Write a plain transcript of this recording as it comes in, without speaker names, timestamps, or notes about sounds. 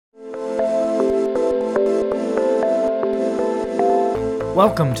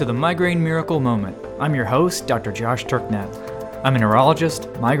Welcome to the Migraine Miracle Moment. I'm your host, Dr. Josh Turknet. I'm a neurologist,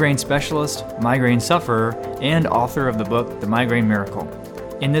 migraine specialist, migraine sufferer, and author of the book, The Migraine Miracle.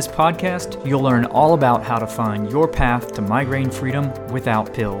 In this podcast, you'll learn all about how to find your path to migraine freedom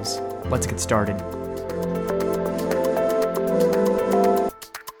without pills. Let's get started.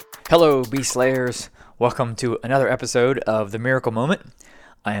 Hello, Bee Slayers. Welcome to another episode of The Miracle Moment.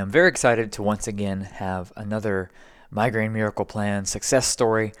 I am very excited to once again have another Migraine Miracle Plan success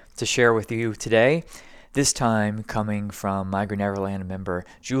story to share with you today, this time coming from Migraine Neverland member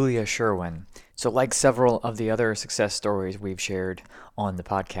Julia Sherwin. So like several of the other success stories we've shared on the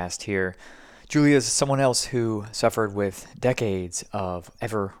podcast here, Julia is someone else who suffered with decades of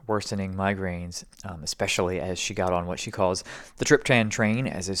ever worsening migraines, especially as she got on what she calls the triptan train,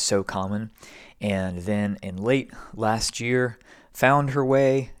 as is so common, and then in late last year found her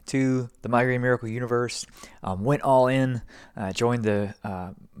way to the Migraine Miracle universe, went all in, joined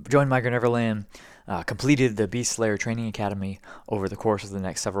Migraine Neverland, completed the Beast Slayer Training Academy over the course of the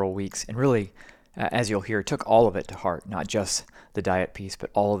next several weeks, and really, as you'll hear, took all of it to heart, not just the diet piece, but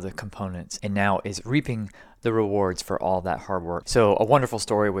all of the components, and now is reaping the rewards for all that hard work. So a wonderful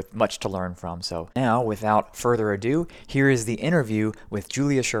story with much to learn from. So now, without further ado, here is the interview with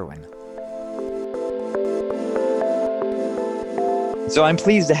Julia Sherwin. So I'm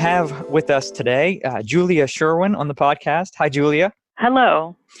pleased to have with us today Julia Sherwin on the podcast. Hi, Julia.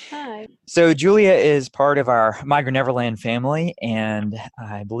 Hello. Hi. So Julia is part of our Migraine Neverland family and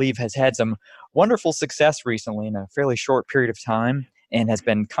I believe has had some wonderful success recently in a fairly short period of time and has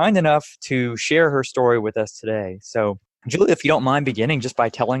been kind enough to share her story with us today. So Julia, if you don't mind beginning just by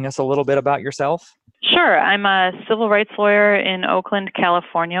telling us a little bit about yourself. Sure. I'm a civil rights lawyer in Oakland,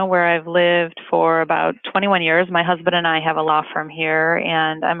 California, where I've lived for about 21 years. My husband and I have a law firm here,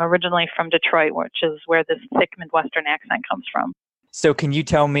 and I'm originally from Detroit, which is where this thick Midwestern accent comes from. So can you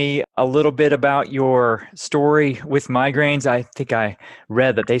tell me a little bit about your story with migraines? I think I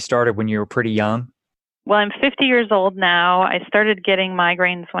read that they started when you were pretty young. Well, I'm 50 years old now. I started getting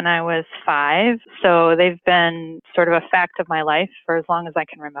migraines when I was 5, so they've been sort of a fact of my life for as long as I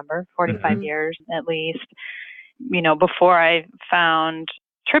can remember, 45 years at least. You know, before I found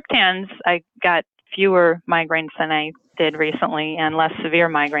triptans, I got fewer migraines than I did recently and less severe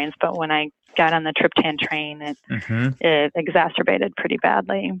migraines, but when I got on the triptan train, it exacerbated pretty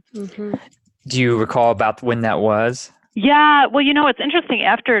badly. Do you recall about when that was? Yeah, well, you know, it's interesting.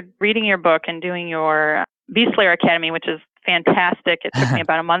 After reading your book and doing your Beast Slayer Academy, which is fantastic, it took me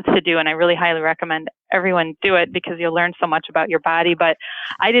about a month to do, and I really highly recommend everyone do it because you'll learn so much about your body. But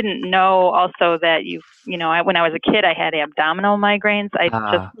I didn't know also that when I was a kid, I had abdominal migraines. I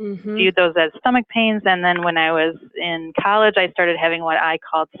just viewed those as stomach pains. And then when I was in college, I started having what I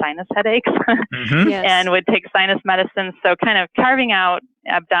called sinus headaches and would take sinus medicine. So kind of carving out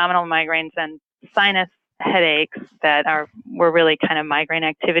abdominal migraines and sinus headaches that were really kind of migraine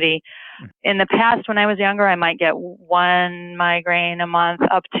activity. In the past, when I was younger, I might get 1 migraine a month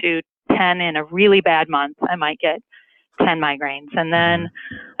up to 10. In a really bad month, I might get 10 migraines. And then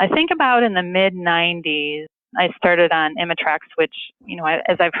I think about in the mid-90s, I started on Imitrex, which, you know,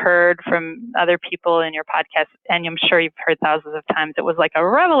 as I've heard from other people in your podcast, and I'm sure you've heard thousands of times, it was like a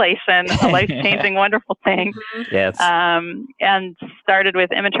revelation, a life-changing, wonderful thing. Yes. And started with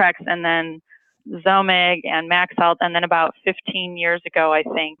Imitrex and then Zomig and Maxalt, and then about 15 years ago, I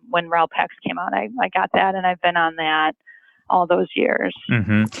think, when Relpex came out, I got that, and I've been on that all those years.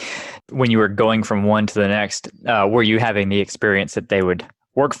 When you were going from one to the next, were you having the experience that they would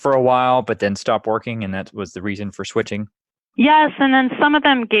work for a while, but then stop working, and that was the reason for switching? Yes, and then some of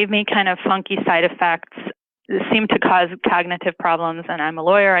them gave me kind of funky side effects. It seemed to cause cognitive problems, and I'm a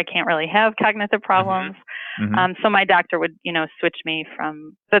lawyer. I can't really have cognitive problems. So my doctor would, switch me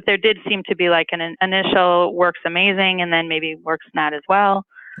from, but there did seem to be like an initial works amazing and then maybe works not as well.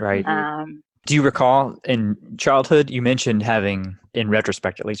 Right. Do you recall in childhood, you mentioned having, in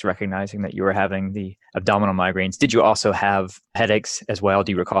retrospect at least, recognizing that you were having the abdominal migraines. Did you also have headaches as well?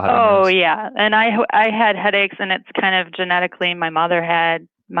 Do you recall having those? Oh, yeah. And I had headaches, and it's kind of genetically, my mother had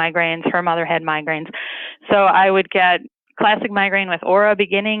migraines, her mother had migraines. So I would get classic migraine with aura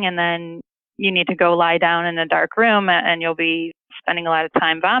beginning, and then you need to go lie down in a dark room and you'll be spending a lot of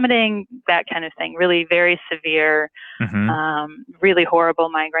time vomiting, that kind of thing. Really very severe, really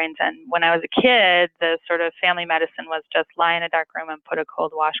horrible migraines. And when I was a kid, the sort of family medicine was just lie in a dark room and put a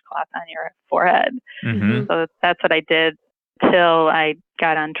cold washcloth on your forehead. So that's what I did till I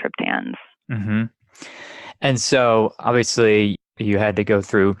got on triptans. And so obviously you had to go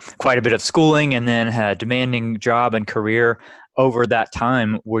through quite a bit of schooling and then had a demanding job and career over that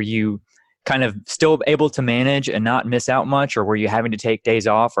time. Were you kind of still able to manage and not miss out much, or were you having to take days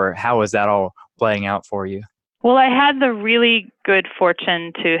off, or how was that all playing out for you? Well, I had the really good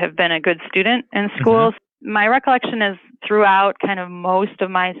fortune to have been a good student in school. My recollection is throughout kind of most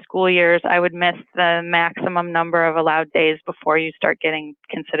of my school years, I would miss the maximum number of allowed days before you start getting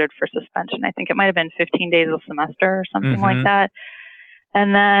considered for suspension. I think it might have been 15 days a semester or something like that.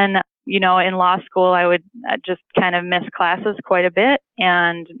 And then, in law school, I would just kind of miss classes quite a bit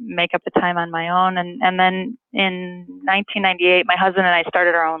and make up the time on my own. And then in 1998, my husband and I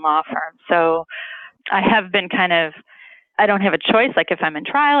started our own law firm. So I have been I don't have a choice. Like if I'm in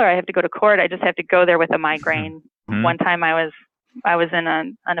trial or I have to go to court, I just have to go there with a migraine. One time I was in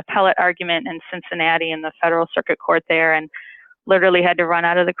an appellate argument in Cincinnati in the federal circuit court there, and literally had to run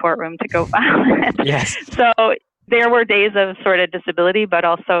out of the courtroom to go file it. Yes. So there were days of sort of disability, but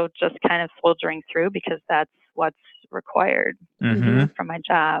also just kind of soldiering through because that's what's required from my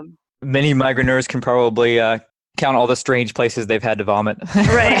job. Many migraineurs can probably count all the strange places they've had to vomit.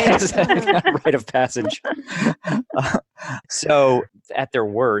 Right. Rite of passage. So at their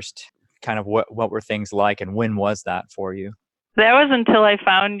worst, kind of what were things like, and when was that for you? That was until I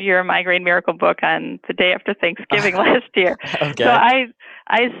found your Migraine Miracle book on the day after Thanksgiving last year. Okay. So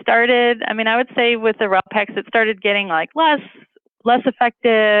I started, I would say with the Relpex, it started getting like less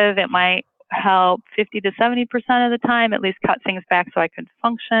effective. It might help 50 to 70% of the time, at least cut things back so I could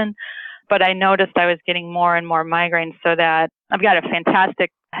function. But I noticed I was getting more and more migraines, so that I've got a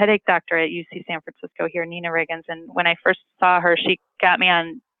fantastic headache doctor at UC San Francisco here, Nina Riggins. And when I first saw her, she got me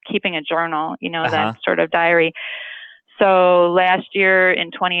on keeping a journal, that sort of diary. So last year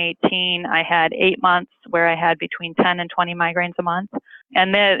in 2018, I had 8 months where I had between 10 and 20 migraines a month.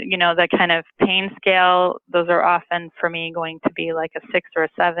 And then, the kind of pain scale, those are often for me going to be like a 6 or a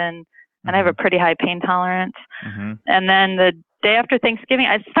 7. And I have a pretty high pain tolerance. And then the day after Thanksgiving,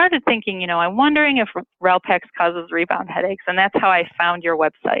 I started thinking, I'm wondering if Relpex causes rebound headaches. And that's how I found your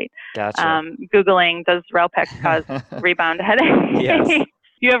website. Gotcha. Googling, does Relpex cause rebound headaches? Yes.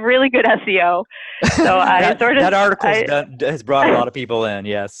 You have really good SEO. So that article has brought a lot of people in,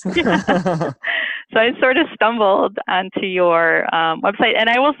 yes. So I sort of stumbled onto your website. And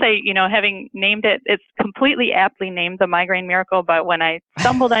I will say, having named it, it's completely aptly named The Migraine Miracle. But when I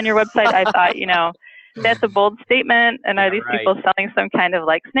stumbled on your website, I thought, that's a bold statement. And are these people selling some kind of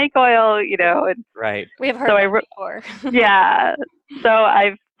like snake oil, And right. We have heard that before. Yeah. So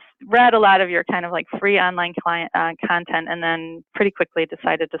I've read a lot of your kind of like free online content, and then pretty quickly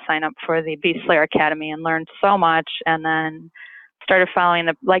decided to sign up for the Beast Slayer Academy and learned so much. And then started following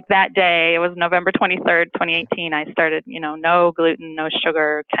that day, it was November 23rd, 2018. I started, no gluten, no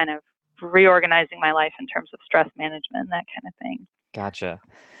sugar, kind of reorganizing my life in terms of stress management and that kind of thing. Gotcha.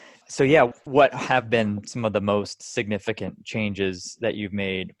 So yeah, what have been some of the most significant changes that you've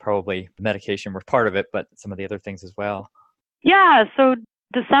made? Probably medication were part of it, but some of the other things as well. Yeah. So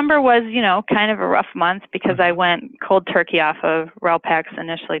December was, kind of a rough month because I went cold turkey off of Relpex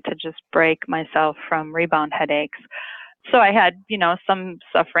initially to just break myself from rebound headaches. So I had, some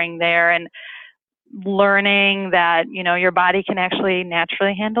suffering there, and learning that, your body can actually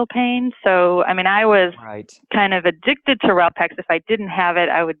naturally handle pain. So, I was kind of addicted to Relpex. If I didn't have it,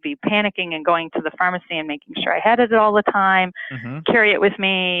 I would be panicking and going to the pharmacy and making sure I had it all the time, carry it with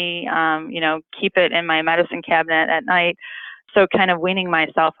me, keep it in my medicine cabinet at night. So kind of weaning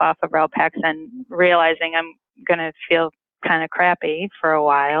myself off of Relpex and realizing I'm going to feel kind of crappy for a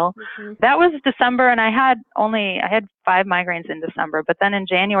while. That was December, and I had 5 migraines in December, but then in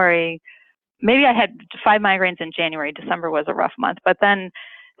January, maybe I had 5 migraines in January. December was a rough month, but then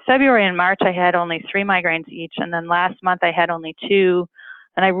February and March, I had only 3 migraines each. And then last month I had only 2.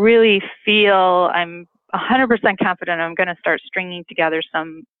 And I really feel I'm 100% confident I'm going to start stringing together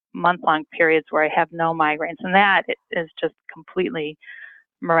some month-long periods where I have no migraines. And that is just completely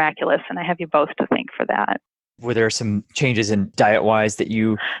miraculous. And I have you both to thank for that. Were there some changes in diet-wise that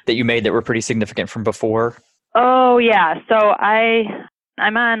you made that were pretty significant from before? Oh, yeah. So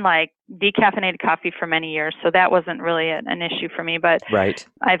I'm on like decaffeinated coffee for many years, so that wasn't really an issue for me. But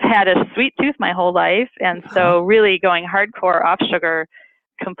I've had a sweet tooth my whole life, and so really going hardcore off sugar,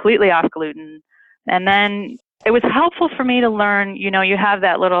 completely off gluten. And then it was helpful for me to learn, you have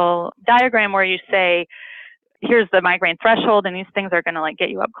that little diagram where you say, here's the migraine threshold, and these things are going to like get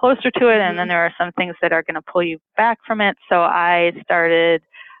you up closer to it. And then there are some things that are going to pull you back from it. So I started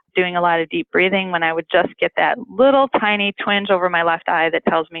doing a lot of deep breathing when I would just get that little tiny twinge over my left eye that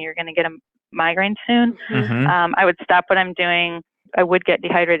tells me you're going to get a migraine soon. I would stop what I'm doing. I would get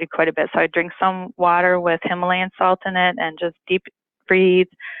dehydrated quite a bit. So I'd drink some water with Himalayan salt in it and just deep breathe,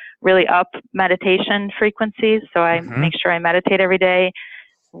 really up meditation frequencies. So I make sure I meditate every day.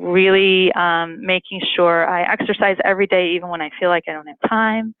 really making sure I exercise every day, even when I feel like I don't have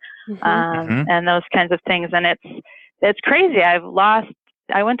time, and those kinds of things. And it's crazy. I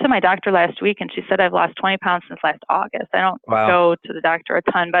went to my doctor last week, and she said I've lost 20 pounds since last August. I don't go to the doctor a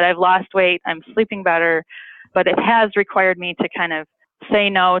ton, but I've lost weight. I'm sleeping better, but it has required me to kind of say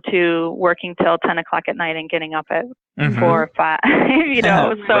no to working till 10 o'clock at night and getting up at 4 or 5,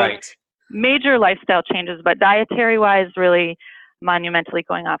 so Right. major lifestyle changes, but dietary wise, really monumentally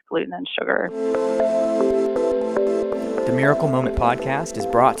going off gluten and sugar. The Miracle Moment podcast is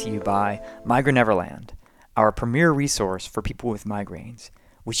brought to you by Migraine Neverland, our premier resource for people with migraines,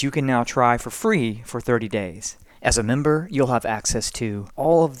 which you can now try for free for 30 days. As a member, you'll have access to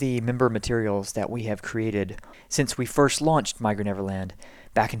all of the member materials that we have created since we first launched Migraine Neverland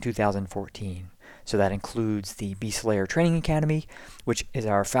back in 2014. So that includes the Beast Layer Training Academy, which is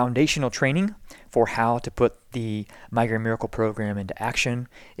our foundational training for how to put the Migraine Miracle program into action.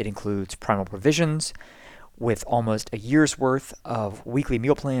 It includes primal provisions with almost a year's worth of weekly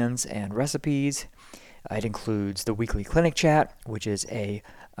meal plans and recipes. It includes the weekly clinic chat, which is a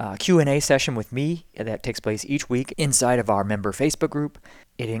Q&A session with me that takes place each week inside of our member Facebook group.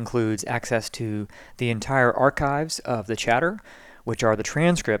 It includes access to the entire archives of the chatter, which are the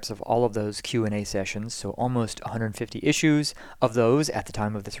transcripts of all of those Q&A sessions, so almost 150 issues of those at the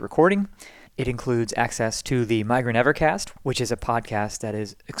time of this recording. It includes access to the Migraine Evercast, which is a podcast that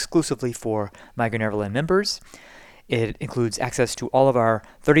is exclusively for Migraine Everland members. It includes access to all of our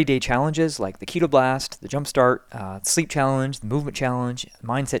 30-day challenges like the Keto Blast, the Jumpstart, Sleep Challenge, the Movement Challenge,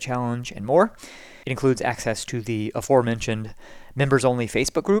 Mindset Challenge, and more. It includes access to the aforementioned members-only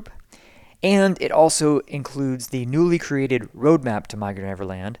Facebook group. And it also includes the newly created Roadmap to Migraine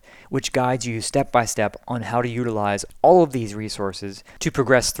Everland, which guides you step by step on how to utilize all of these resources to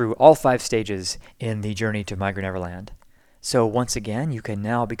progress through all 5 stages in the journey to Migraine Everland. So once again, you can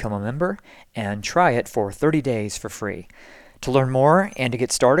now become a member and try it for 30 days for free. To learn more and to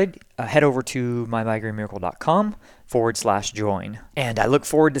get started, head over to mymigrainemiracle.com/join. And I look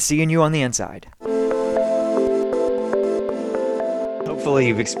forward to seeing you on the inside. Hopefully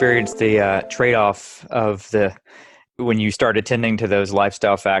you've experienced the trade-off of when you start attending to those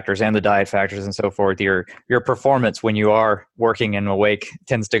lifestyle factors and the diet factors and so forth, your performance when you are working and awake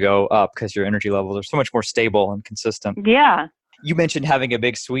tends to go up because your energy levels are so much more stable and consistent. Yeah. You mentioned having a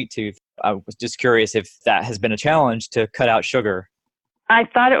big sweet tooth. I was just curious if that has been a challenge to cut out sugar. I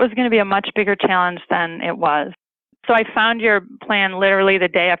thought it was going to be a much bigger challenge than it was. So I found your plan literally the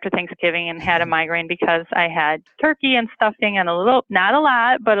day after Thanksgiving and had a migraine because I had turkey and stuffing and not a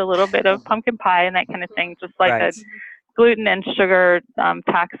lot, but a little bit of pumpkin pie and that kind of thing, just like a gluten and sugar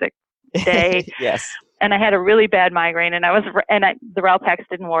toxic day. Yes. And I had a really bad migraine, and the Reltex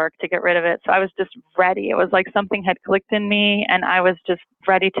didn't work to get rid of it. So I was just ready. It was like something had clicked in me, and I was just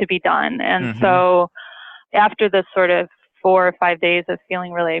ready to be done. And so after this sort of 4 or 5 days of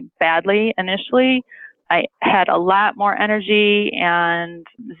feeling really badly initially, I had a lot more energy and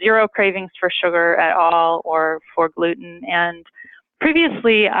zero cravings for sugar at all or for gluten. And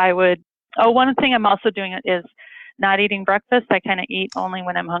previously one thing I'm also doing is not eating breakfast. I kind of eat only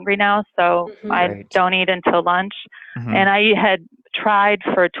when I'm hungry now. So I don't eat until lunch. And I had tried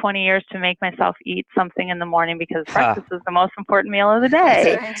for 20 years to make myself eat something in the morning because breakfast is the most important meal of the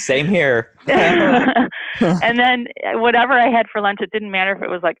day. Same here. And then whatever I had for lunch, it didn't matter if it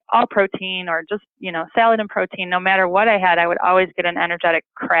was like all protein or just, salad and protein. No matter what I had, I would always get an energetic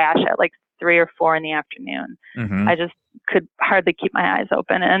crash at like 3 or 4 in the afternoon. I just could hardly keep my eyes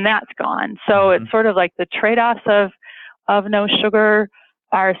open, and that's gone. So it's sort of like the trade-offs of no sugar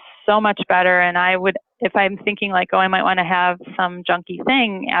are so much better. And I would, if I'm thinking like, I might want to have some junky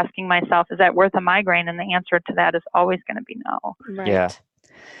thing, asking myself, is that worth a migraine? And the answer to that is always going to be no. Right. Yeah.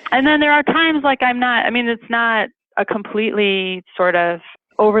 And then there are times like it's not a completely sort of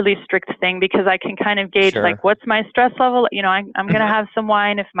overly strict thing because I can kind of gauge like, what's my stress level? I'm going to have some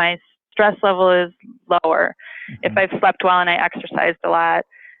wine if my stress level is lower. If I've slept well and I exercised a lot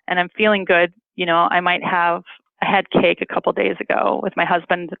and I'm feeling good, I had cake a couple days ago with my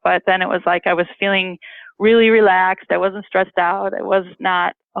husband, but then it was like I was feeling really relaxed. I wasn't stressed out. It was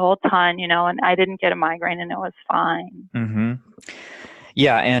not a whole ton, and I didn't get a migraine and it was fine.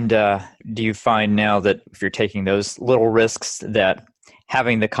 Yeah, and do you find now that if you're taking those little risks that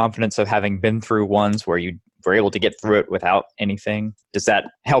having the confidence of having been through ones where you were able to get through it without anything, does that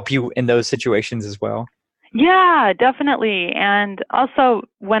help you in those situations as well? Yeah, definitely. And also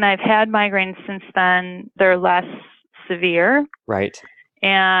when I've had migraines since then, they're less severe. Right.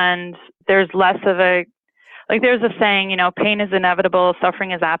 And there's less of like there's a saying, pain is inevitable,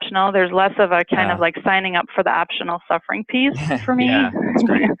 suffering is optional. There's less of a kind of like signing up for the optional suffering piece for me. Yeah, that's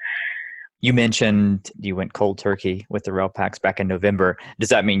great. You mentioned you went cold turkey with the rail packs back in November. Does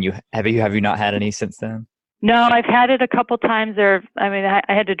that mean you have not had any since then? No, I've had it a couple times. I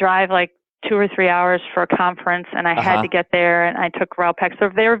had to drive like 2 or 3 hours for a conference, and I had to get there, and I took rail packs. So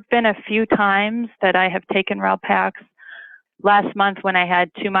there have been a few times that I have taken rail packs. Last month when I had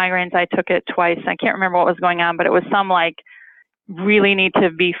 2 migraines, I took it twice. I can't remember what was going on, but it was some like really need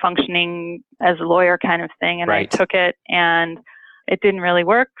to be functioning as a lawyer kind of thing. And I took it, and it didn't really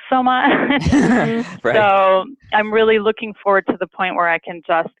work so much. So I'm really looking forward to the point where I can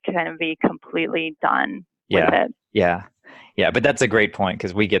just kind of be completely done with it. Yeah. But that's a great point,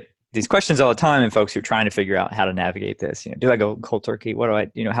 because we get these questions all the time, and folks who are trying to figure out how to navigate this. Do I go cold turkey? What do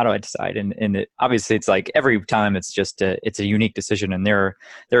I, how do I decide? And obviously it's like every time it's just it's a unique decision. And there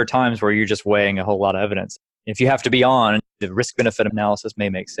are times where you're just weighing a whole lot of evidence. If you have to be on, the risk benefit analysis may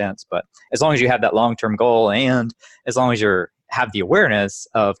make sense, but as long as you have that long-term goal, and as long as you have the awareness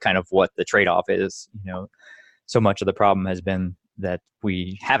of kind of what the trade-off is, so much of the problem has been that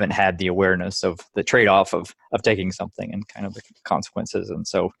we haven't had the awareness of the trade-off of taking something and kind of the consequences. And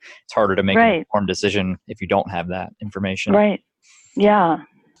so it's harder to make an informed decision if you don't have that information. Right. Yeah.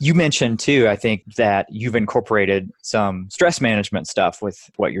 You mentioned too, I think, that you've incorporated some stress management stuff with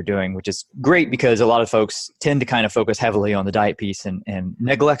what you're doing, which is great because a lot of folks tend to kind of focus heavily on the diet piece and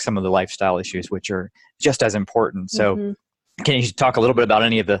neglect some of the lifestyle issues, which are just as important. So can you talk a little bit about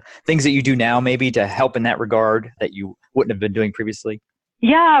any of the things that you do now maybe to help in that regard that you wouldn't have been doing previously?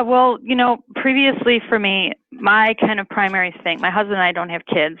 Yeah, well, previously for me, my kind of primary thing, my husband and I don't have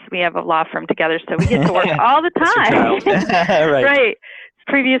kids. We have a law firm together, so we get to work all the time. Right.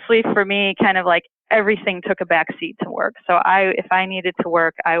 Previously for me, kind of like everything took a back seat to work. So if I needed to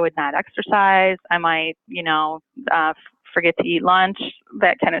work, I would not exercise. I might, forget to eat lunch,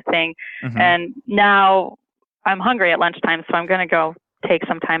 that kind of thing. And now I'm hungry at lunchtime, so I'm going to go take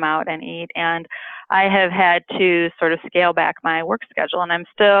some time out and eat. And I have had to sort of scale back my work schedule, and I'm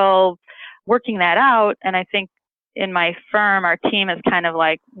still working that out. And I think in my firm, our team is kind of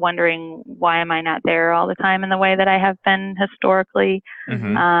like wondering, why am I not there all the time in the way that I have been historically?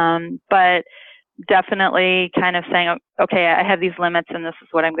 But definitely kind of saying, okay, I have these limits and this is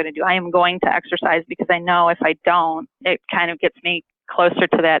what I'm going to do. I am going to exercise because I know if I don't, it kind of gets me closer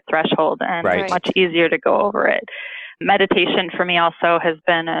to that threshold and much easier to go over it. Meditation for me also has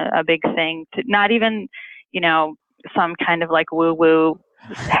been a big thing, to not even, some kind of like woo-woo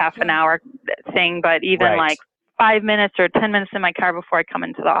half an hour thing, but even like 5 minutes or 10 minutes in my car before I come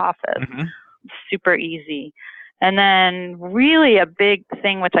into the office. Super easy. And then really a big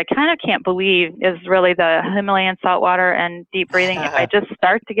thing, which I kind of can't believe, is really the Himalayan salt water and deep breathing. If I just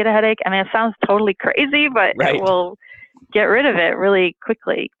start to get a headache, I mean, it sounds totally crazy, but it will get rid of it really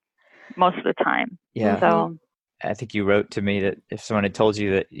quickly most of the time. Yeah. So I think you wrote to me that if someone had told you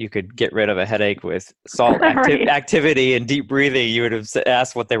that you could get rid of a headache with salt activity and deep breathing, you would have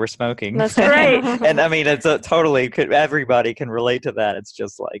asked what they were smoking. That's right. And I mean, it's everybody can relate to that. It's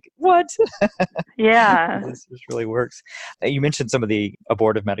just like, what? Yeah. This really works. You mentioned some of the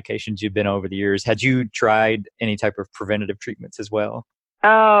abortive medications you've been over the years. Had you tried any type of preventative treatments as well?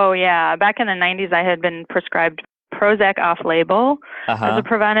 Oh, yeah. Back in the 90s, I had been prescribed Prozac off-label as a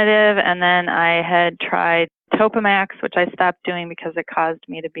preventative, and then I had tried Topamax, which I stopped doing because it caused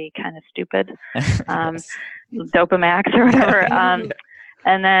me to be kind of stupid. Dopamax or whatever.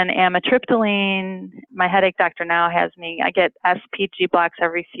 And then amitriptyline. My headache doctor now has me, I get SPG blocks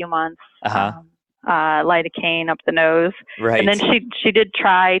every few months. Lidocaine up the nose. And then she did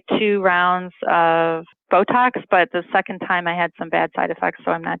try 2 rounds of Botox, but the second time I had some bad side effects,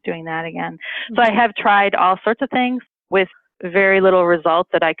 so I'm not doing that again. So I have tried all sorts of things with very little result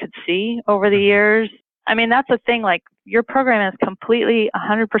that I could see over the years. I mean, that's the thing, like your program is completely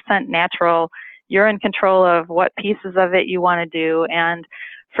 100% natural. You're in control of what pieces of it you want to do. And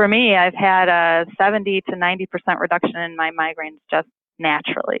for me, I've had a 70 to 90% reduction in my migraines just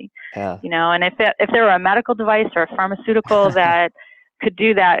naturally. And if there were a medical device or a pharmaceutical that could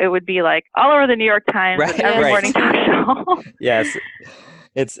do that, it would be like all over the New York Times and every morning talk show. Yes.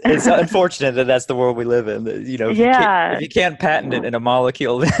 It's unfortunate that that's the world we live in. If you can't patent it in a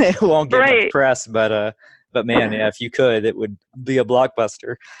molecule, then it won't get much press. But man, if you could, it would be a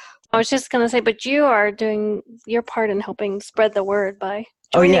blockbuster. I was just going to say, but you are doing your part in helping spread the word by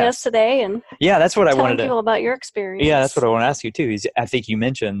joining us today and that's what I wanted telling people about your experience. Yeah, that's what I want to ask you too. I think you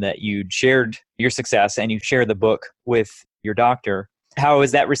mentioned that you shared your success and you shared the book with your doctor. How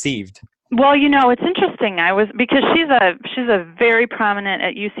was that received? Well, it's interesting. Because she's a very prominent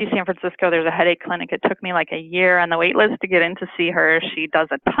at UC San Francisco. There's a headache clinic. It took me like a year on the wait list to get in to see her. She does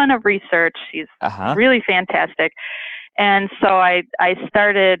a ton of research. She's really fantastic. And so I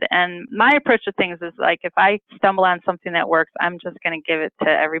started, and my approach to things is like, if I stumble on something that works, I'm just going to give it to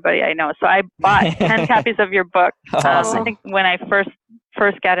everybody I know. So I bought 10 copies of your book. Awesome. I think when I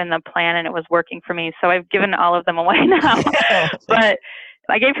first got in the plan, and it was working for me. So I've given all of them away now. But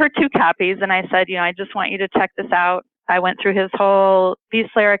I gave her 2 copies, and I said, I just want you to check this out. I went through his whole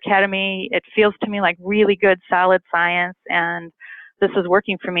B-Slayer Academy. It feels to me like really good, solid science, and this is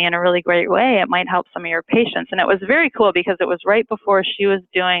working for me in a really great way. It might help some of your patients. And it was very cool because it was right before she was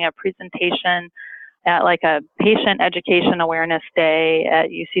doing a presentation at like a patient education awareness day at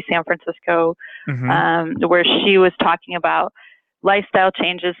UC San Francisco, where she was talking about lifestyle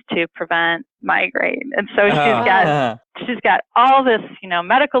changes to prevent migraine. And so she's got all this,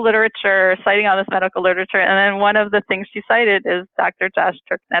 medical literature, citing all this medical literature. And then one of the things she cited is Dr. Josh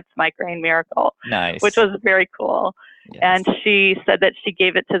Turknett's Migraine Miracle, which was very cool. Yes. And she said that she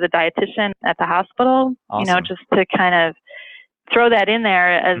gave it to the dietitian at the hospital, just to kind of throw that in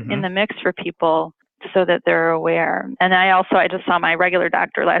there as in the mix for people so that they're aware. And I just saw my regular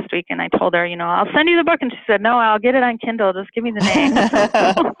doctor last week, and I told her, I'll send you the book. And she said, no, I'll get it on Kindle. Just give me the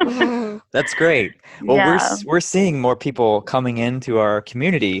name. That's great. Well, we're seeing more people coming into our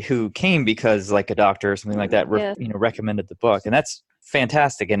community who came because like a doctor or something like that, recommended the book. And that's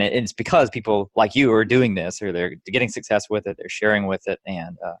fantastic. And it's because people like you are doing this, or they're getting success with it, they're sharing with it.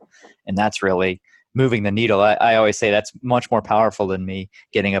 And that's really moving the needle. I always say that's much more powerful than me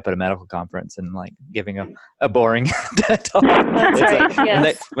getting up at a medical conference and like giving a boring talk. That's right. Like,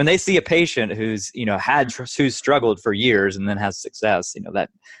 yes. when they see a patient who's who's struggled for years and then has success,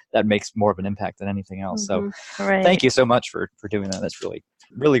 that makes more of an impact than anything else. So thank you so much for doing that. That's really,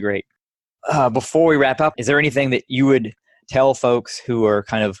 really great. Before we wrap up, is there anything that you would tell folks who are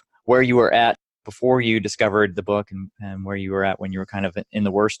kind of where you were at before you discovered the book and where you were at when you were kind of in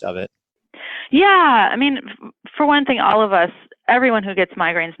the worst of it? Yeah, I mean, for one thing, all of us, everyone who gets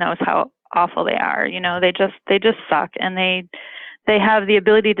migraines knows how awful they are. They just suck, and they have the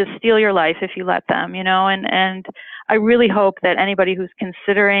ability to steal your life if you let them. And I really hope that anybody who's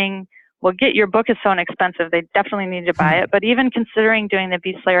considering, get your book is so inexpensive, they definitely need to buy it. But even considering doing the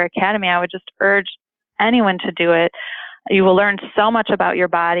B-Slayer Academy, I would just urge anyone to do it. You will learn so much about your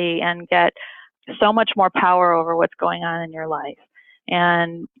body and get so much more power over what's going on in your life,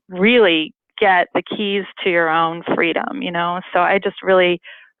 and really get the keys to your own freedom, So I just really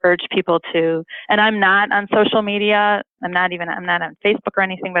urge people to, and I'm not on social media. I'm not on Facebook or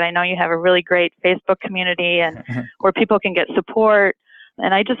anything, but I know you have a really great Facebook community and where people can get support.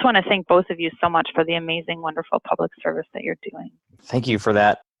 And I just want to thank both of you so much for the amazing, wonderful public service that you're doing. Thank you for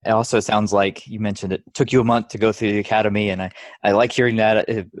that. It also sounds like you mentioned it took you a month to go through the academy, and I like hearing that.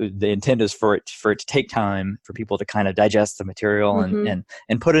 The intent is for it to take time for people to kind of digest the material and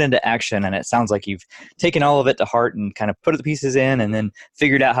put it into action. And it sounds like you've taken all of it to heart and kind of put the pieces in and then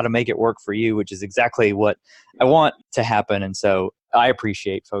figured out how to make it work for you, which is exactly what I want to happen. And so I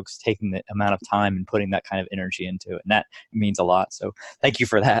appreciate folks taking the amount of time and putting that kind of energy into it. And that means a lot. So thank you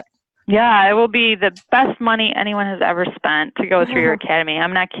for that. Yeah, it will be the best money anyone has ever spent to go through your academy.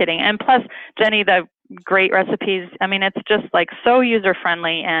 I'm not kidding. And plus, Jenny, the great recipes. I mean, it's just like so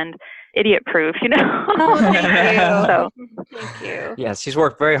user-friendly and idiot-proof, Oh, thank you. So, thank you. Yes, she's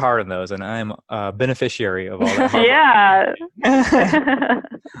worked very hard on those, and I'm a bebeneficiary of all that hard yeah.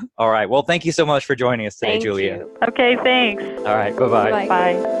 All right. Well, thank you so much for joining us today, Thank Julia. you. Okay, thanks. All right. Bye-bye.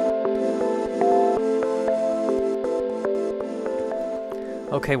 Bye.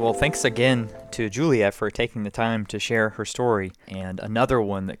 Okay, well, thanks again to Julia for taking the time to share her story, and another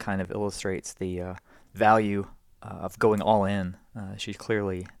one that kind of illustrates the value of going all in. She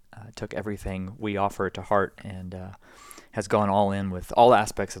clearly took everything we offer to heart and has gone all in with all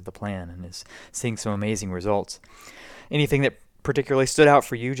aspects of the plan and is seeing some amazing results. Anything that particularly stood out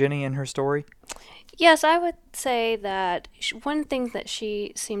for you, Jenny, in her story? Yes, I would say that one thing that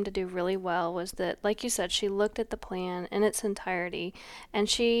she seemed to do really well was that, like you said, she looked at the plan in its entirety, and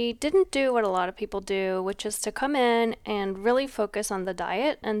she didn't do what a lot of people do, which is to come in and really focus on the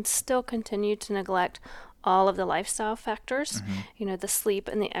diet and still continue to neglect all of the lifestyle factors, the sleep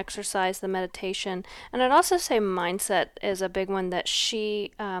and the exercise, the meditation. And I'd also say mindset is a big one that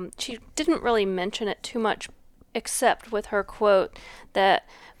she didn't really mention it too much, except with her quote that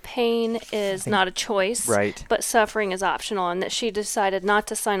pain is not a choice, right, but suffering is optional, and that she decided not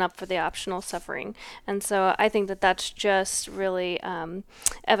to sign up for the optional suffering. And so I think that that's just really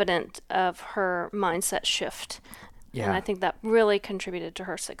evident of her mindset shift. Yeah. And I think that really contributed to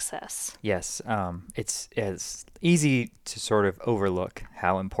her success. Yes. It's easy to sort of overlook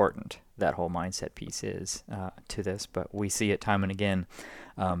how important that whole mindset piece is to this, but we see it time and again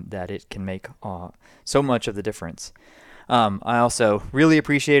that it can make so much of the difference. I also really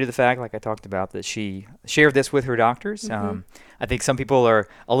appreciated the fact, like I talked about, that she shared this with her doctors. I think some people are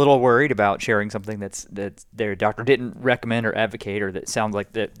a little worried about sharing something that their doctor didn't recommend or advocate, or that sounds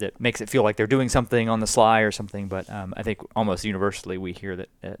like that makes it feel like they're doing something on the sly or something. But I think almost universally we hear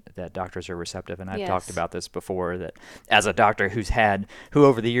that doctors are receptive. And I've talked about this before, that as a doctor who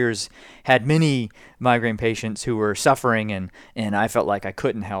over the years had many migraine patients who were suffering, and I felt like I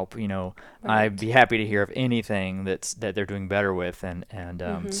couldn't help. Right. I'd be happy to hear of anything that they're doing better with, and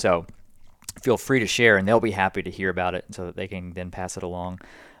so feel free to share, and they'll be happy to hear about it so that they can then pass it along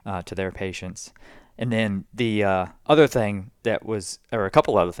to their patients. And then the other thing or a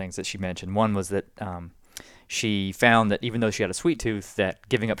couple other things that she mentioned, one was that she found that even though she had a sweet tooth, that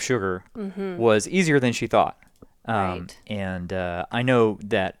giving up sugar was easier than she thought. Right. And I know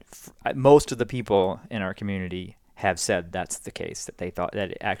that most of the people in our community have said that's the case, that they thought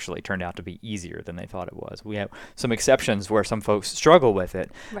that it actually turned out to be easier than they thought it was. We have some exceptions where some folks struggle with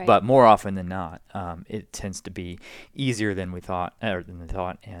it, but more often than not, it tends to be easier than we thought, and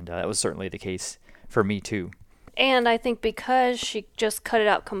that was certainly the case for me too. And I think because she just cut it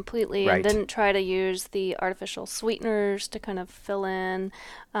out completely and didn't try to use the artificial sweeteners to kind of fill in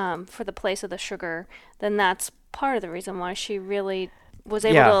for the place of the sugar, then that's part of the reason why she really was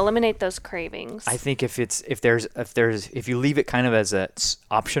able to eliminate those cravings. I think if you leave it kind of as a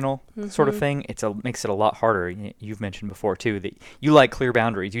optional sort of thing, makes it a lot harder. You've mentioned before too that you like clear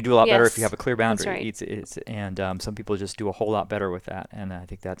boundaries. You do a lot better if you have a clear boundary. That's right. And some people just do a whole lot better with that, and I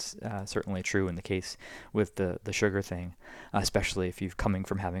think that's certainly true in the case with the sugar thing, especially if you're coming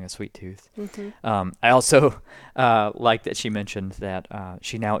from having a sweet tooth. I also like that she mentioned that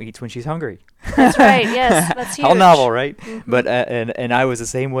she now eats when she's hungry. That's right. Yes, that's huge. How novel, right? But and I was the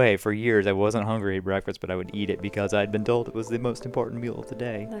same way for years. I wasn't hungry at breakfast, but I would eat it because I'd been told it was the most important meal of the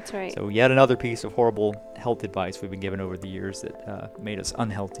day. That's right. So yet another piece of horrible health advice we've been given over the years that made us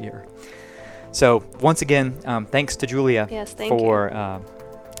unhealthier. So once again, thanks to Julia for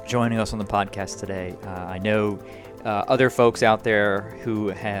joining us on the podcast today. I know other folks out there who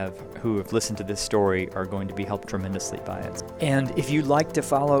have listened to this story are going to be helped tremendously by it. And if you'd like to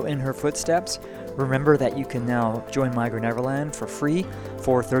follow in her footsteps, remember that you can now join Migraine Neverland for free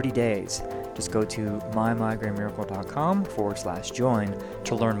for 30 days. Just go to mymigrainemiracle.com/join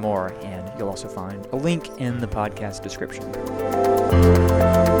to learn more, and you'll also find a link in the podcast description.